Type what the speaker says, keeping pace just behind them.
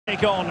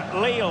take on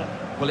Lille.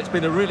 Well, it's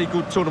been a really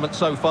good tournament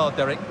so far,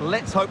 Derek.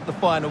 Let's hope the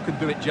final can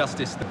do it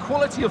justice. The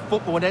quality of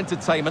football and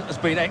entertainment has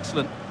been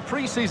excellent.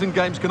 Pre-season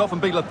games can often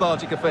be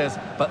lethargic affairs,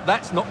 but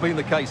that's not been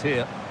the case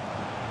here.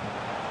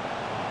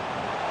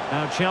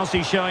 Now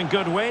Chelsea showing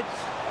good width.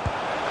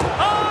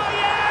 Oh,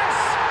 yes!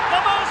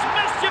 The most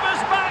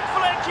mischievous back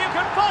flick you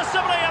could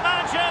possibly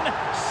imagine.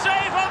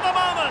 Save of the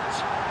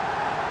moment.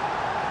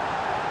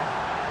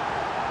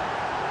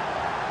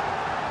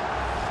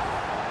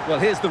 Well,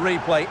 here's the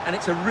replay, and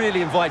it's a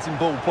really inviting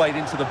ball played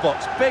into the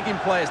box, begging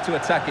players to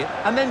attack it,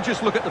 and then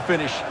just look at the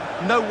finish.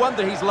 No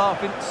wonder he's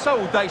laughing, so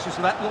audacious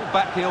with that little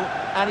back heel,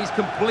 and he's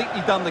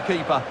completely done the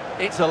keeper.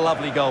 It's a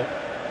lovely goal.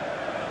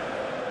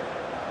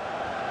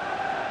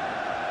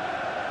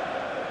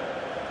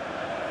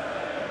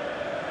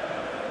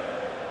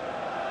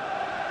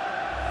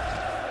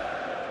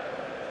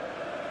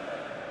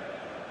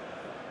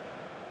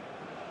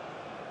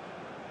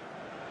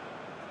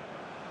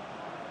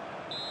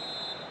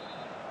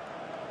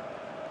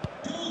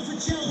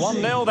 One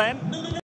 0 then.